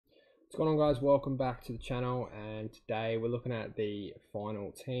What's going on, guys? Welcome back to the channel, and today we're looking at the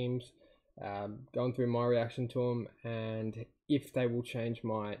final teams, going through my reaction to them and if they will change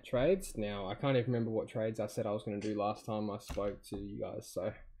my trades. Now, I can't even remember what trades I said I was going to do last time I spoke to you guys,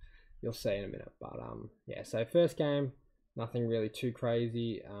 so you'll see in a minute. But yeah, so first game, nothing really too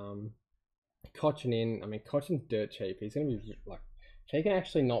crazy. Cochin in, I mean, Cochin's dirt cheap. He's going to be like, he can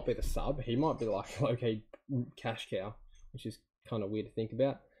actually not be the sub. He might be like okay, cash cow, which is kind of weird to think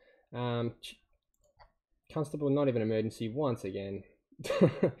about. Constable, not even emergency once again.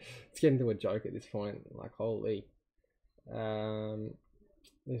 It's getting to a joke at this point. Like, holy.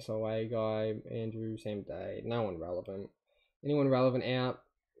 This away guy, Andrew, same day. No one relevant. Anyone relevant out?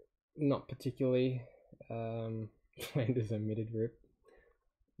 Not particularly. Flanders omitted rip.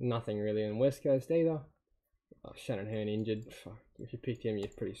 Nothing really on West Coast either. Oh, Shannon Hearn injured. Fuck. If you picked him, you're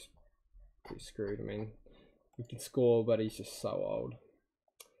pretty screwed. I mean, he can score, but he's just so old.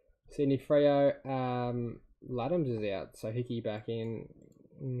 Sydney Freo, Laddams is out, so Hickey back in.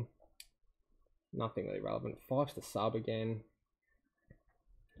 Nothing really relevant. Fife's the sub again.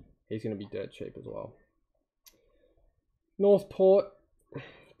 He's going to be dirt cheap as well. Northport,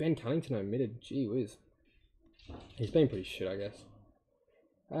 Ben Cunnington omitted. Gee whiz. He's been pretty shit, I guess.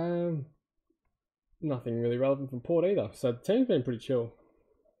 Nothing really relevant from Port either, so the team's been pretty chill.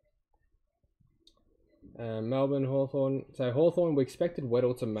 Melbourne, Hawthorn. So Hawthorn, we expected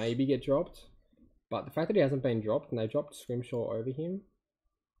Weddle to maybe get dropped, but the fact that he hasn't been dropped and they dropped Scrimshaw over him.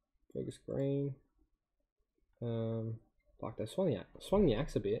 Fergus Green. Like they swung the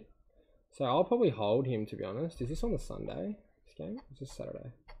axe a bit. So I'll probably hold him, to be honest. Is this on the Sunday, this game? Is this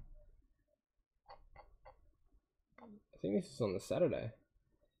Saturday? I think this is on the Saturday.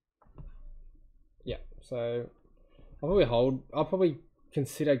 Yeah, so I'll probably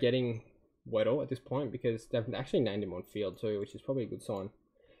consider getting Weddle at this point because they've actually named him on field too, which is probably a good sign.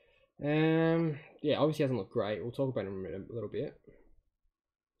 Yeah, obviously hasn't looked great. We'll talk about him in a little bit.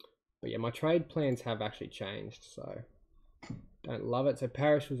 But yeah, my trade plans have actually changed, so don't love it. So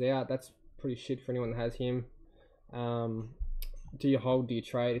Parrish was out. That's pretty shit for anyone that has him. Do you hold? Do you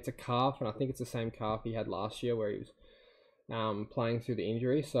trade? It's a calf, and I think it's the same calf he had last year where he was playing through the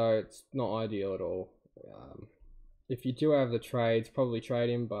injury, so it's not ideal at all. If you do have the trades, probably trade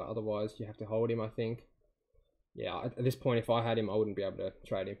him, but otherwise you have to hold him, I think. Yeah, at this point, if I had him, I wouldn't be able to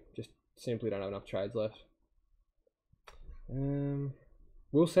trade him. Just simply don't have enough trades left.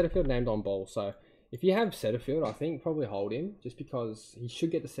 Will Setterfield named on ball, so if you have Setterfield, I think probably hold him, just because he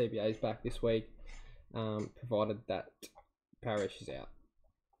should get the CBAs back this week, provided that Parrish is out.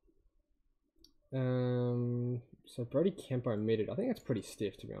 So Brody Kemp omitted. I think that's pretty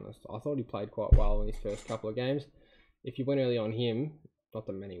stiff, to be honest. I thought he played quite well in his first couple of games. If you went early on him, not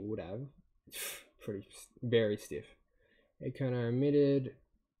that many would have, very stiff. Econo omitted.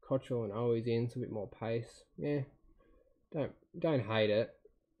 Cottrell and Owies in, so a bit more pace. Yeah, don't hate it.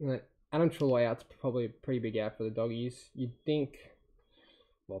 Adam Treloar out's probably a pretty big out for the doggies. You'd think,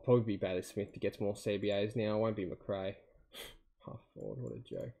 well, probably be Bailey Smith to get more CBAs now. It won't be McRae. Half forward, what a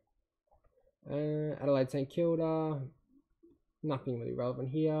joke. Adelaide St Kilda, nothing really relevant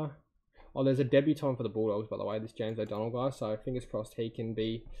here. Oh, there's a debutant for the Bulldogs, by the way, this James O'Donnell guy, so fingers crossed he can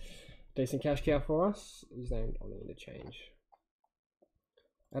be a decent cash cow for us. His name on the interchange.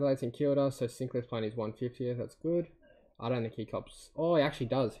 Adelaide St Kilda, so Sinclair's playing his 150th, that's good. I don't think he cops. Oh, he actually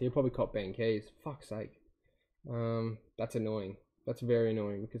does. He'll probably cop Ben Keys. Fuck's sake. That's annoying. That's very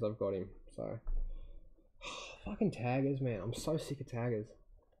annoying because I've got him, so. Fucking taggers, man. I'm so sick of taggers.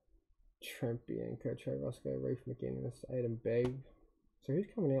 Trent Bianco, Trey Roscoe, Reef McGinnis, Aiden Begg. So who's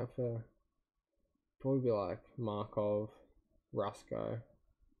coming out for? Probably be like Markov, Roscoe.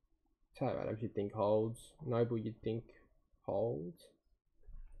 Taylor Adams you'd think holds. Noble you'd think holds.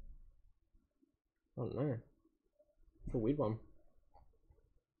 I don't know. It's a weird one.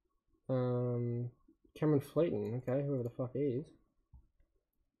 Cameron Fleeton, okay, whoever the fuck he is.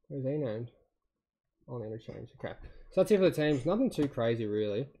 Who's he named? On interchange. Okay. So that's it for the teams. Nothing too crazy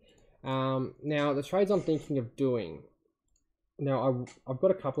really. Now the trades I'm thinking of doing. Now I've got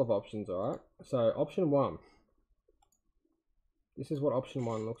a couple of options, alright? So option one. This is what option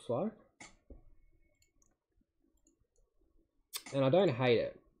one looks like. And I don't hate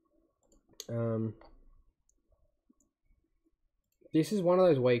it. This is one of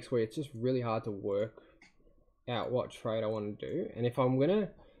those weeks where it's just really hard to work out what trade I want to do. And if I'm gonna,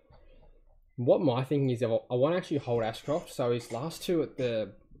 what my thinking is, I want to actually hold Ashcroft. So his last two at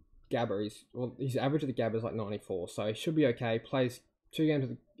the Gabba, his average at the Gabba is like 94, so he should be okay. Plays 2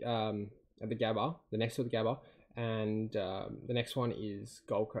 games at the Gabba, the next to the Gabba, and the next one is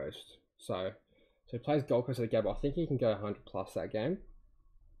Gold Coast. So he plays Gold Coast at the Gabba. I think he can go 100 plus that game.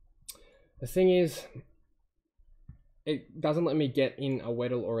 The thing is, it doesn't let me get in a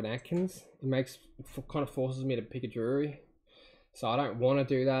Weddle or an Atkins. It kind of forces me to pick a Drury. So I don't want to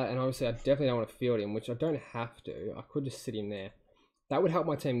do that. And obviously I definitely don't want to field him, which I don't have to. I could just sit him there. That would help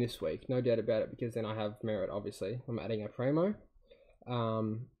my team this week, no doubt about it, because then I have merit, obviously. I'm adding a Primo.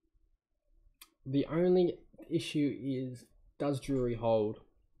 The only issue is, does Drury hold?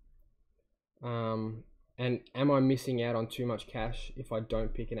 And am I missing out on too much cash if I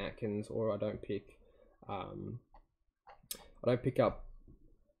don't pick an Atkins or I don't pick up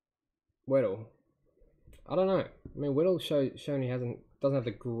Weddle? I don't know. I mean, Weddle shown he doesn't have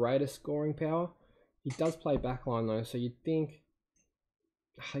the greatest scoring power. He does play backline though, so you'd think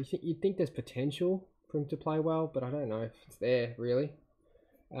there's potential for him to play well, but I don't know if it's there really.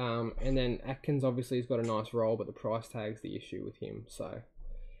 And then Atkins obviously has got a nice role, but the price tag's the issue with him. So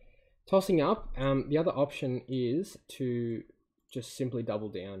tossing up. The other option is to just simply double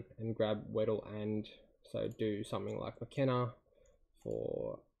down and grab Weddle, and so do something like McKenna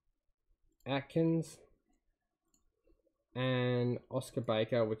for Atkins and Oscar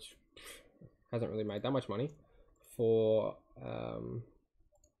Baker, which hasn't really made that much money, for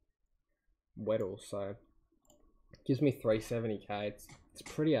Weddle. So it gives me 370k. It's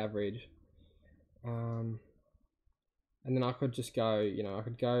pretty average. And then I could just go, I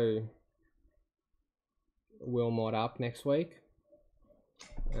could go Wilmot up next week,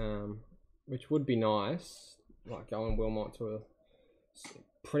 which would be nice, like going Wilmot to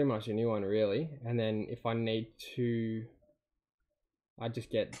pretty much a new one really. And then if I need to, I just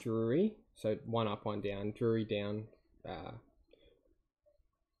get Drury, so 1 up, 1 down, Drury down,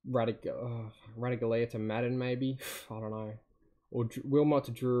 Radigalia to Madden maybe, I don't know, or Wilmot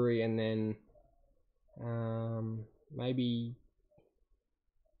to Drury, and then maybe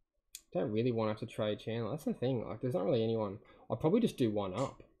don't really want to have to trade Chandler. That's the thing, like there's not really anyone. I'll probably just do 1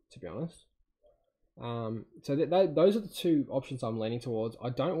 up, to be honest. So those are the 2 options I'm leaning towards. I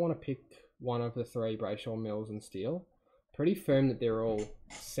don't want to pick one of the 3, Brayshaw, Mills and Steele. Pretty firm that they're all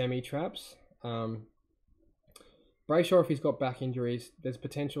semi-traps. Brayshaw, if he's got back injuries, there's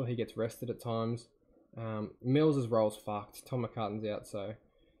potential he gets rested at times. Mills' role's fucked. Tom McCartan's out, so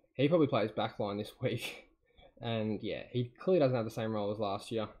he probably plays backline this week. And yeah, he clearly doesn't have the same role as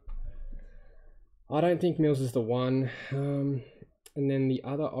last year. I don't think Mills is the one. And then the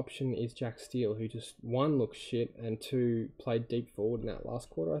other option is Jack Steele, who just 1 looks shit and 2 played deep forward in that last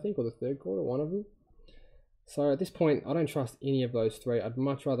quarter, I think, or the 3rd quarter, one of them. So at this point, I don't trust any of those 3. I'd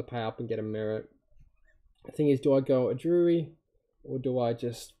much rather pay up and get a merit. The thing is, do I go a Drury, or do I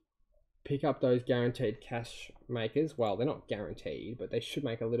just pick up those guaranteed cash makers? Well, they're not guaranteed, but they should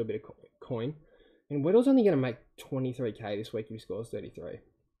make a little bit of coin. And Weddle's only going to make 23k this week if he scores 33.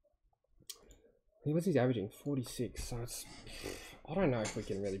 What's he averaging? 46. So it's, I don't know if we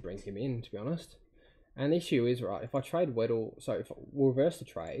can really bring him in, to be honest. And the issue is, right, if I trade Weddle, so if we'll reverse the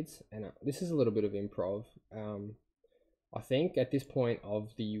trades, and this is a little bit of improv. I think at this point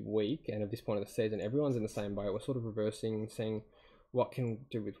of the week and at this point of the season, everyone's in the same boat. We're sort of reversing, seeing what can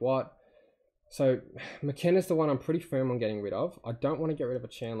do with what. So McKenna's the one I'm pretty firm on getting rid of. I don't want to get rid of a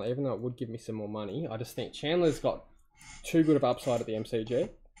Chandler, even though it would give me some more money. I just think Chandler's got too good of upside at the MCG.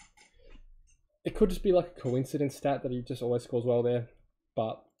 It could just be like a coincidence stat that he just always scores well there.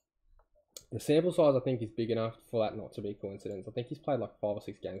 But the sample size, I think, is big enough for that not to be a coincidence. I think he's played like 5 or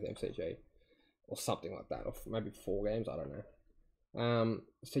 6 games at MCG. Or something like that. Or maybe 4 games, I don't know.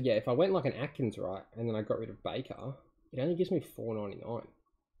 So yeah, if I went like an Atkins, right, and then I got rid of Baker, it only gives me $4.99.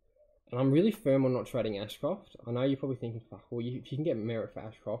 And I'm really firm on not trading Ashcroft. I know you're probably thinking, fuck, well, if you can get merit for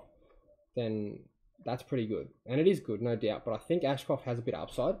Ashcroft, then that's pretty good. And it is good, no doubt. But I think Ashcroft has a bit of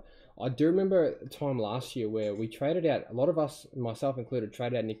upside. I do remember a time last year where we traded out, a lot of us, myself included,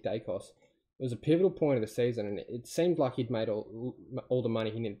 traded out Nick Dacos. It was a pivotal point of the season, and it seemed like he'd made all the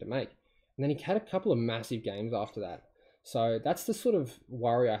money he needed to make. And then he had a couple of massive games after that. So that's the sort of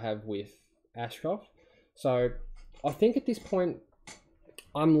worry I have with Ashcroft. So I think at this point,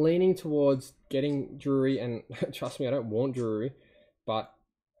 I'm leaning towards getting Drury, and trust me, I don't want Drury, but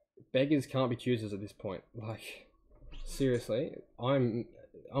beggars can't be choosers at this point. Like, seriously, I'm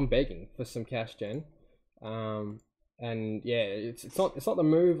begging for some cash gen. And yeah, it's not the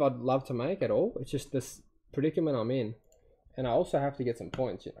move I'd love to make at all. It's just this predicament I'm in. And I also have to get some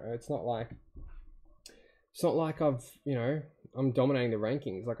points, you know. It's not like I've, you know, I'm dominating the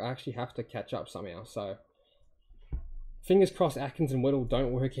rankings. Like, I actually have to catch up somehow. So fingers crossed Atkins and Weddle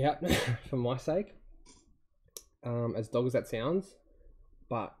don't work out for my sake. As dog as that sounds.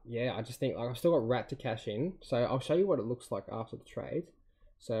 But yeah, I just think, like, I've still got Rat to cash in. So I'll show you what it looks like after the trade.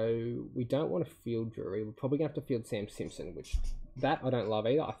 So we don't want to field Drury. We're probably going to have to field Sam Simpson, which That I don't love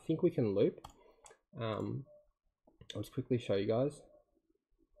either. I think we can loop. I'll just quickly show you guys.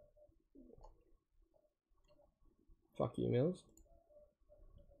 Fuck you, Mills.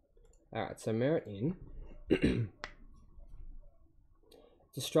 Alright, so Merritt in. It's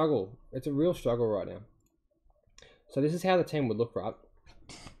a struggle. It's a real struggle right now. So this is how the team would look, right?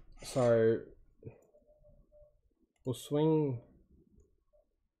 So we'll swing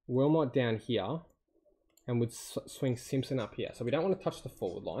Wilmot down here and would swing Simpson up here. So we don't want to touch the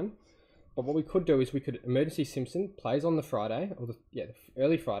forward line. But what we could do is we could emergency Simpson, plays on the Friday, or the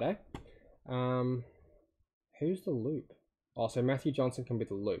early Friday. Who's the loop? Oh, so Matthew Johnson can be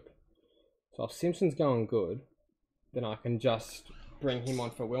the loop. So if Simpson's going good, then I can just bring him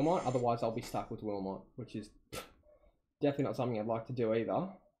on for Wilmot. Otherwise, I'll be stuck with Wilmot, which is definitely not something I'd like to do either.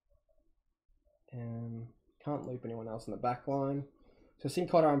 Can't loop anyone else in the back line. So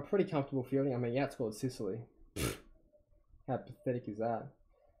Sincotta, I'm pretty comfortable fielding. I mean, he outscored Sicily. How pathetic is that?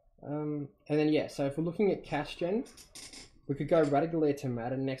 And then, yeah, so if we're looking at cash gen, we could go Radagalier to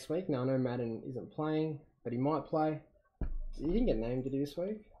Madden next week. Now, I know Madden isn't playing, but he might play. He didn't get named, did he, this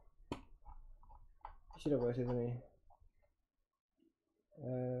week? He should have worked, isn't he?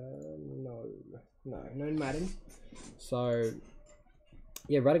 No Madden. So,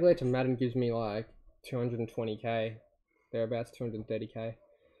 yeah, Radagalier to Madden gives me like 220k, thereabouts, 230k.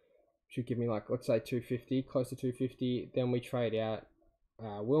 Should give me like, let's say 250, close to 250. Then we trade out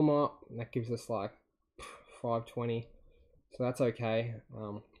Wilmot, and that gives us like 520. So that's okay.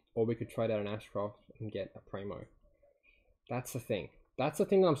 Or we could trade out an Ashcroft and get a Primo. That's the thing. That's the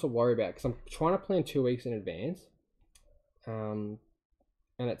thing that I'm so worried about, because I'm trying to plan 2 weeks in advance. And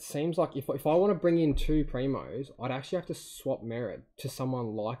it seems like if I want to bring in 2 Primos, I'd actually have to swap Merritt to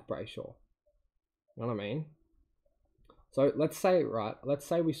someone like Brayshaw. You know what I mean? So let's say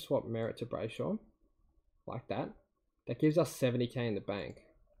we swap Merritt to Brayshaw, like that. That gives us 70k in the bank.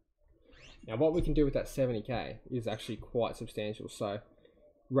 Now what we can do with that 70k is actually quite substantial. So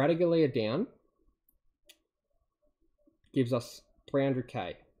Radagalier down gives us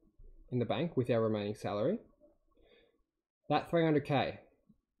 300k in the bank with our remaining salary. That 300k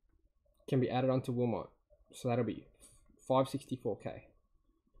can be added onto Wilmot, so that'll be 564k.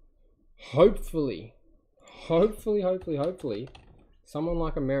 Hopefully, someone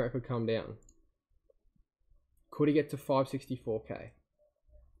like a Merritt could come down. Could he get to 564k?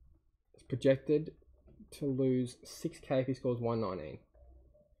 It's projected to lose 6k if he scores 119.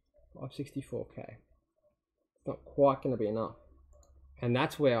 564k. It's not quite going to be enough. And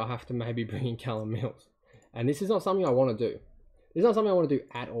that's where I'll have to maybe bring in Callum Mills. And this is not something I want to do. This is not something I want to do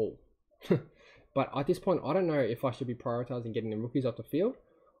at all. But at this point, I don't know if I should be prioritizing getting the rookies off the field,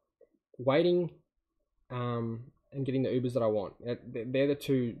 waiting, and getting the Ubers that I want. They're the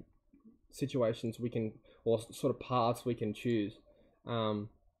two situations we can, or sort of paths we can choose.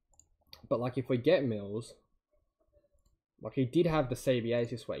 But like if we get Mills, like he did have the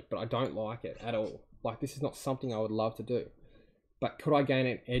CBAs this week, but I don't like it at all. Like this is not something I would love to do. But could I gain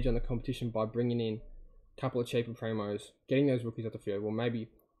an edge on the competition by bringing in a couple of cheaper Primos, getting those rookies off the field? Well, maybe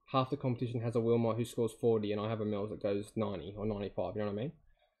half the competition has a Wilmot who scores 40 and I have a Mills that goes 90 or 95, you know what I mean?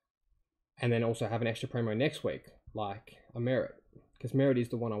 And then also have an extra Primo next week, like a Merritt, because Merritt is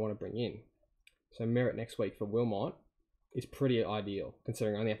the one I want to bring in. So Merritt next week for Wilmot is pretty ideal,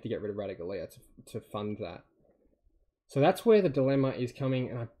 considering I only have to get rid of Radagalier to fund that. So that's where the dilemma is coming,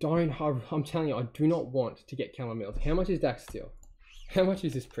 and I'm telling you, I do not want to get Callum Mills. How much is Dax Steele? How much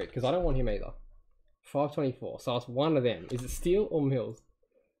is this prick? Because I don't want him either. 524. So it's one of them. Is it Steele or Mills?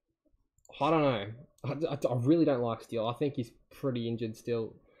 I don't know. I really don't like Steele. I think he's pretty injured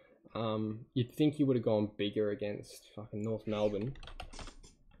still. You'd think he would have gone bigger against fucking North Melbourne,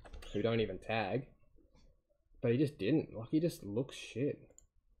 who don't even tag. But he just didn't. Like, he just looks shit.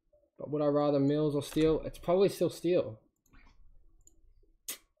 But would I rather Mills or Steele? It's probably still Steele.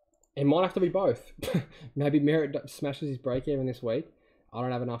 It might have to be both. Maybe Merritt smashes his break even this week. I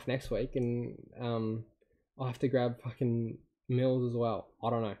don't have enough next week, and I'll have to grab fucking Mills as well. I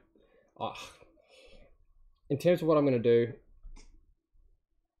don't know. In terms of what I'm going to do,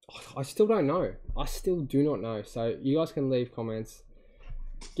 I still don't know. I still do not know. So you guys can leave comments.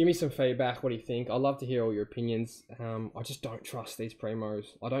 Give me some feedback. What do you think? I'd love to hear all your opinions. I just don't trust these Primos.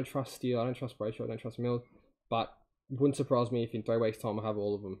 I don't trust Steele. I don't trust Brayshaw. I don't trust Mills. But it wouldn't surprise me if in 3 weeks' time I have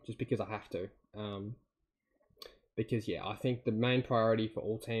all of them, just because I have to. Because, yeah, I think the main priority for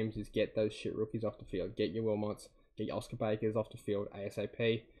all teams is get those shit rookies off the field. Get your Wilmots, get your Oscar Bakers off the field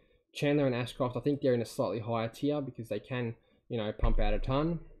ASAP. Chandler and Ashcroft, I think they're in a slightly higher tier because they can, you know, pump out a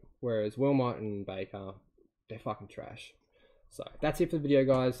ton. Whereas Wilmot and Baker, they're fucking trash. So that's it for the video,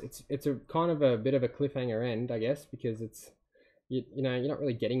 guys. It's a kind of a bit of a cliffhanger end, I guess, because it's you know, you're not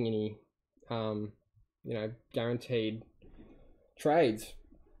really getting any, you know, guaranteed trades.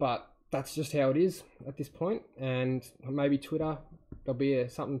 But that's just how it is at this point. And maybe Twitter, there'll be a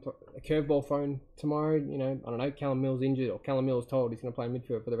curveball thrown tomorrow. You know, I don't know, Callum Mills injured, or Callum Mills told he's going to play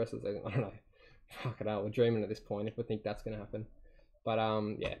midfield for the rest of the season. I don't know. Fuck it out. We're dreaming at this point if we think that's going to happen. But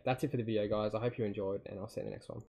yeah, that's it for the video, guys. I hope you enjoyed, and I'll see you in the next one.